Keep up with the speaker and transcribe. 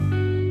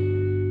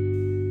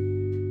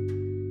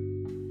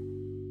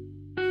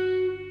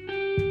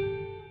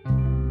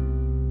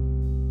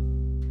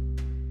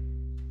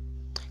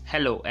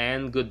Hello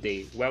and good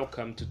day.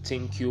 Welcome to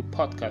Think You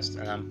Podcast,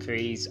 and I'm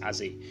Praise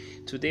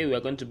Aze. Today we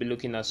are going to be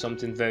looking at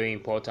something very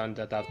important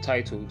that I've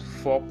titled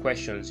 4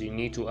 Questions You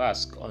Need to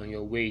Ask on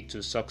Your Way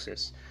to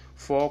Success.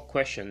 4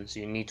 questions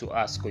you need to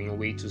ask on your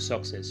way to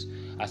success.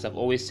 As I've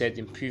always said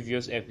in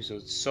previous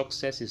episodes,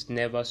 success is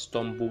never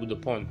stumbled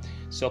upon.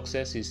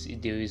 Success is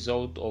the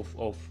result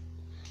of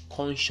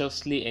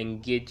consciously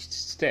engaged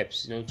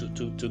steps.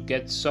 To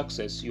get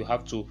success, you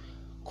have to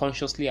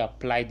consciously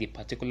apply the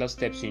particular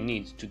steps you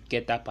need to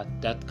get that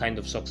kind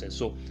of success.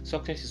 So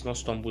success is not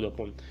stumbled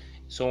upon.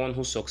 Someone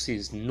who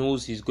succeeds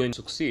knows he's going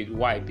to succeed.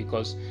 Why?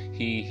 Because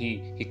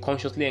he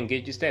consciously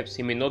engages steps.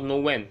 He may not know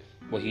when,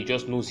 but he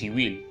just knows he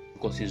will,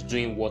 because he's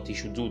doing what he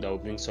should do that will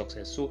bring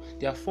success. So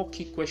there are 4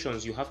 key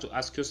questions you have to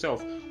ask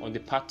yourself on the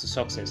path to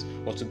success,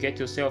 or to get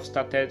yourself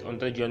started on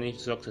the journey to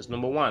success.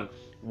 Number 1,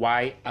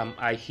 why am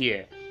I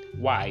here?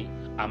 Why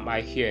am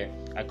I here?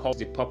 I call it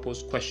the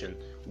purpose question.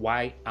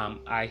 Why am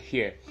I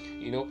here?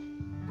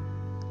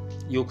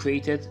 You're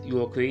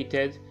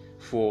created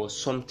for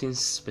something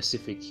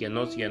specific. You're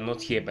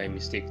not here by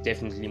mistake.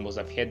 Definitely must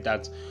have heard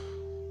that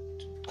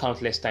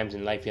countless times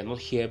in life. You're not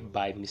here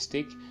by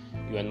mistake.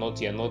 You're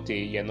not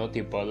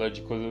a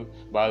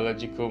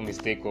biological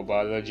mistake or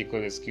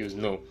biological excuse.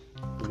 No.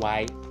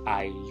 Why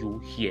are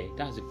you here?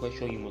 That's the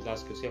question you must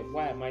ask yourself.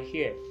 Why am I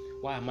here?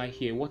 Why am I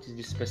here? What is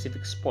the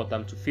specific spot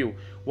I'm to fill?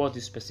 What is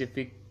the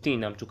specific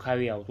thing I'm to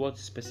carry out? What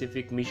is the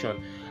specific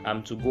mission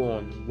I'm to go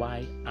on?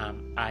 Why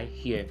am I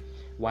here?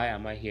 Why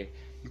am I here?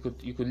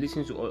 You could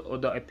listen to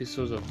other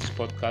episodes of this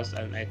podcast,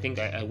 and I think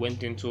I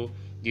went into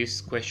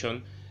this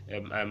question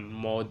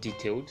more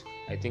detailed.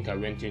 I think I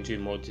went into it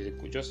more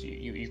detailed. Just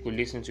you could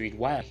listen to it.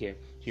 Why am I here?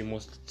 You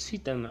must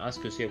sit down and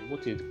ask yourself,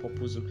 what is the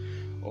purpose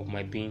of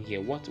my being here?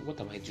 What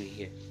am I doing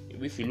here?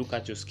 If you look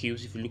at your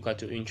skills, if you look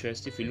at your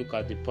interests, if you look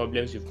at the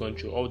problems you've gone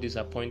through, all these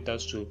are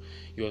pointers to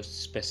your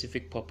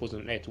specific purpose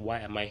on earth.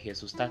 Why am I here?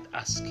 So start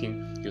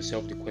asking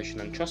yourself the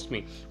question, and trust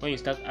me, when you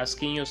start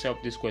asking yourself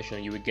this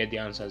question, you will get the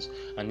answers.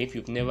 And if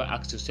you've never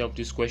asked yourself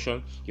this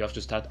question, you have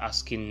to start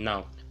asking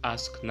now.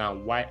 Ask now.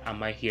 Why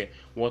am I here?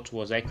 What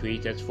was I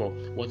created for?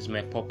 What is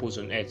my purpose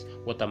on earth?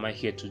 What am I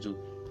here to do?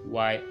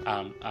 Why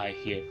am I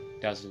here?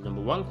 That's the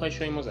number 1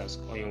 question you must ask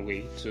on your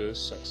way to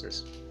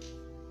success.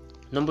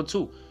 Number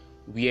 2,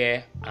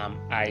 where am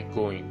I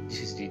going?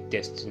 This is the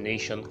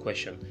destination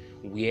question.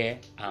 Where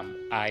am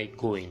I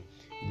going?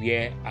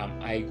 Where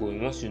am I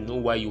going? Once you know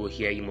why you are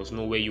here, you must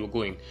know where you are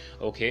going.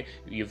 Okay,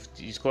 you've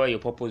discovered your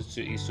purpose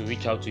is to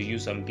reach out to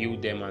youth and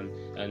build them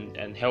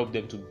and help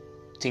them to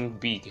think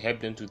big,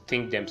 help them to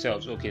think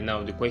themselves. Okay,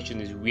 now the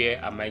question is,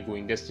 where am I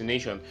going?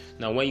 Destination.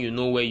 Now when you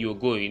know where you're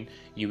going,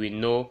 you will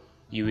know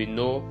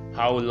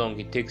how long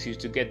it takes you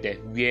to get there.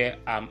 Where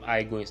am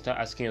I going? Start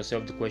asking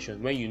yourself the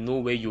question. When you know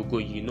where you're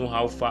going, you know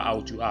how far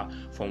out you are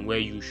from where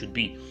you should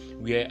be.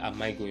 Where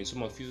am I going?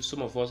 Some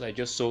of us are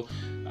just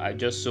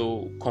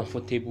so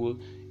comfortable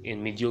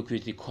in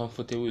mediocrity,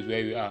 comfortable with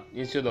where we are.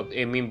 Instead of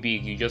aiming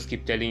big, you just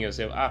keep telling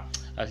yourself,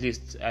 at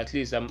least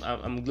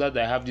I'm glad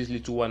I have this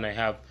little one I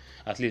have.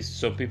 At least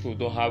some people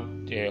don't have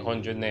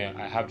 100 naira.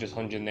 I have just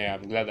 100 naira.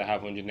 I'm glad I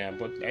have 100 naira.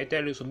 But I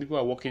tell you, some people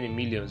are working in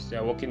millions. They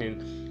are working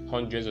in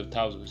hundreds of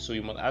thousands. So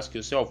you must ask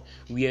yourself,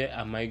 where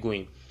am I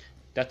going?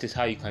 That is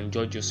how you can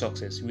judge your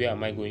success. Where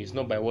am I going? It's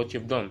not by what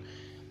you've done,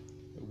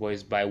 but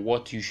it's by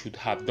what you should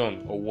have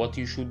done or what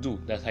you should do.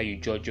 That's how you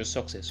judge your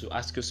success. So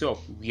ask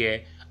yourself,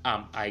 where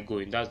am I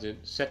going? That's the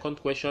second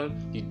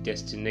question, the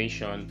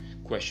destination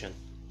question.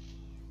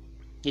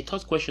 The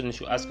third question you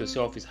should ask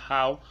yourself is,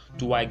 how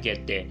do I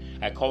get there?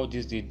 I call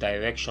this the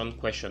direction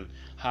question.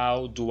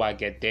 How do I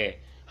get there?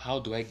 How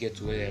do I get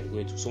to where I'm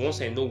going to? So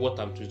once I know what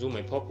I'm to do,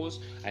 my purpose,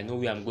 I know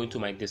where I'm going to,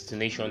 my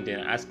destination,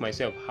 then I ask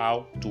myself,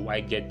 how do I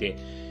get there?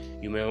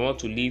 You may want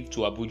to leave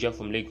to Abuja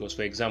from Lagos,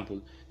 for example.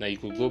 Now you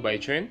could go by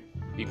train,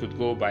 you could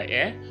go by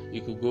air,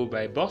 you could go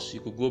by bus, you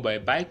could go by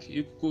bike,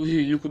 you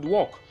could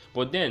walk.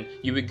 But then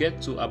you will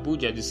get to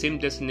Abuja, the same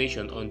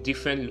destination,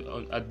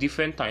 at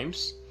different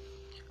times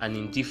and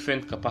in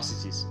different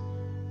capacities.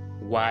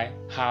 Why?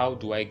 How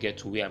do I get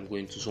to where I'm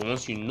going to? So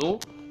once you know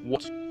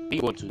what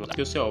you're going to, ask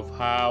yourself,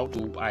 how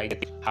do I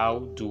get there? How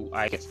do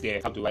I get there?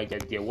 How do I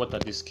get there? What are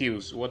the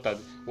skills? What are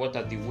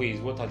the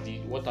ways? What are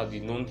the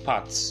known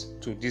paths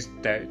to this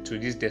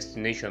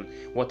destination?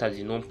 What are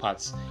the known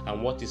paths?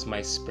 And what is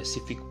my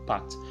specific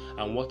path?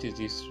 And what is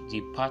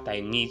the path I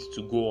need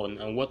to go on?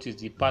 And what is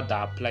the path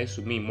that applies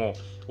to me more?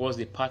 What's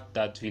the path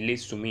that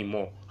relates to me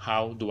more?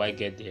 How do I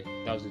get there?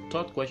 That was the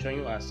third question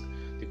you ask.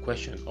 The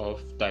question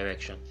of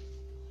direction.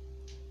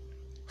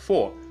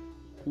 4,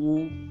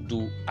 who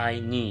do I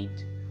need?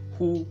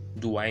 Who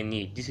do I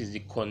need? This is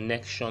the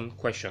connection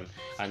question,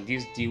 and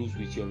this deals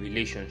with your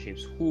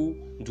relationships. Who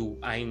do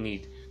I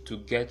need? to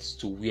get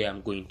to where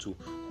I'm going to?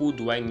 Who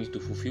do I need to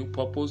fulfill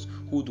purpose?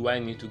 Who do I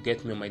need to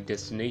get me on my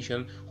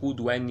destination? Who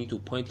do I need to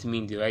point me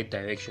in the right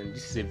direction?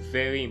 This is a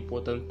very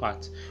important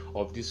part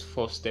of these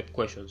 4-step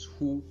questions.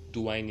 Who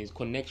do I need?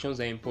 Connections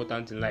are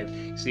important in life.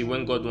 See,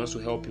 when God wants to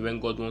help you, when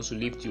God wants to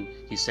lift you,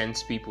 He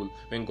sends people.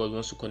 When God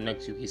wants to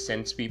connect you, He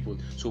sends people.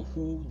 So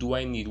who do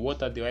I need?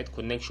 What are the right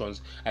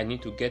connections I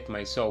need to get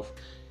myself?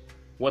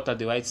 What are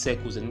the right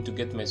circles I need to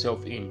get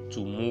myself in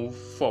to move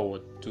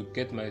forward, to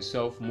get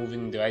myself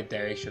moving in the right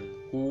direction?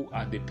 Who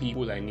are the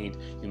people I need?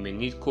 You may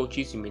need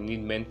coaches, you may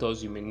need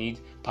mentors, you may need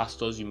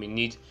pastors, you may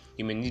need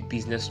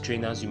business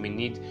trainers, you may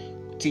need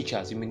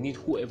teachers, you may need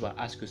whoever.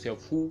 Ask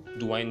yourself, who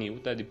do I need?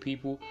 What are the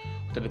people,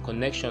 what are the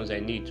connections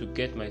I need to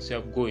get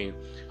myself going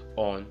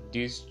on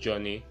this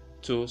journey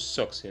to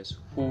success?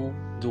 Who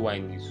do I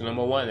need? So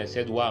number 1, I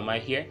said, why am I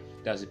here?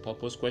 That's the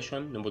purpose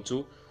question. Number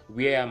 2,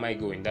 where am I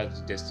going?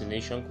 That's the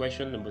destination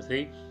question. Number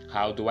 3,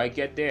 how do I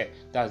get there?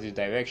 That's the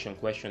direction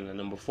question. And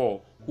number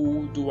 4,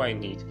 who do I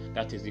need?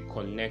 That is the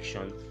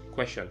connection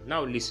question.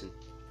 Now listen,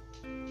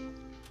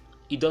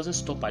 it doesn't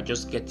stop at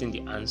just getting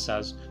the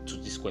answers to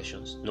these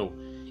questions. No.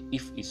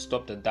 If it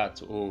stopped at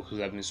that, it would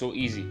have been so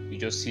easy. You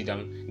just sit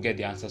down, get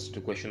the answers to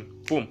the question,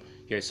 boom,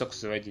 you're a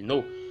success already.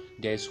 No.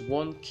 There's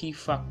one key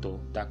factor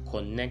that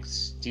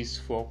connects these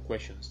 4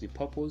 questions: the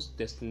purpose,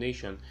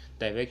 destination,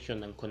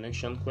 direction, and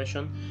connection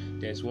question.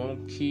 There's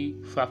one key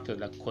factor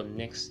that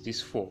connects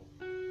these 4.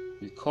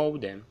 We call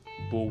them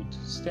bold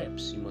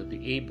steps. You must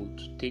be able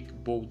to take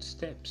bold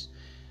steps,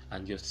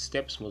 and your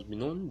steps must be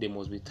known, they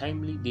must be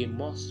timely, they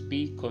must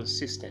be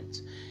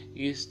consistent.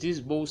 It's these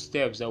bold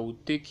steps that will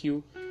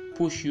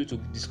push you to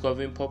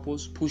discovering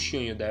purpose, push you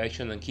in your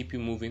direction, and keep you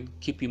moving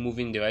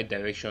in the right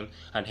direction,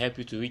 and help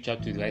you to reach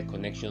out to the right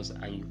connections,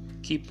 and you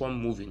keep on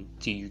moving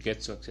till you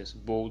get success.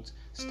 Bold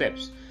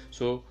steps.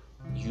 So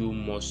you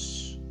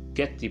must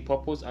get the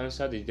purpose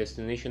answer, the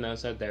destination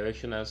answer,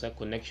 direction answer,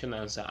 connection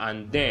answer,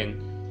 and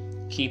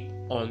then keep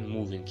on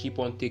moving. Keep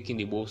on taking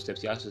the bold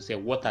steps. You have to say,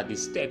 what are the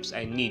steps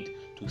I need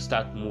to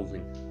start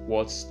moving?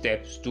 What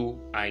steps do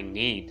I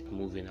need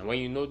moving? And when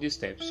you know these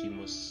steps, you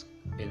must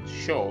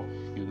ensure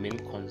you remain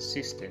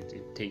consistent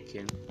in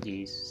taking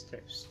these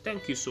steps.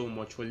 Thank you so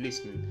much for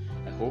listening.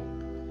 I hope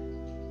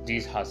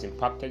this has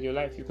impacted your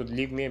life. You could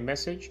leave me a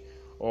message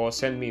or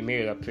send me a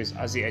mail at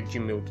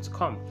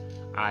placeazi@gmail.com.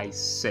 I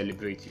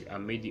celebrate you,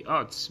 and may the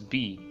odds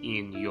be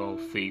in your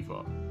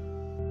favor.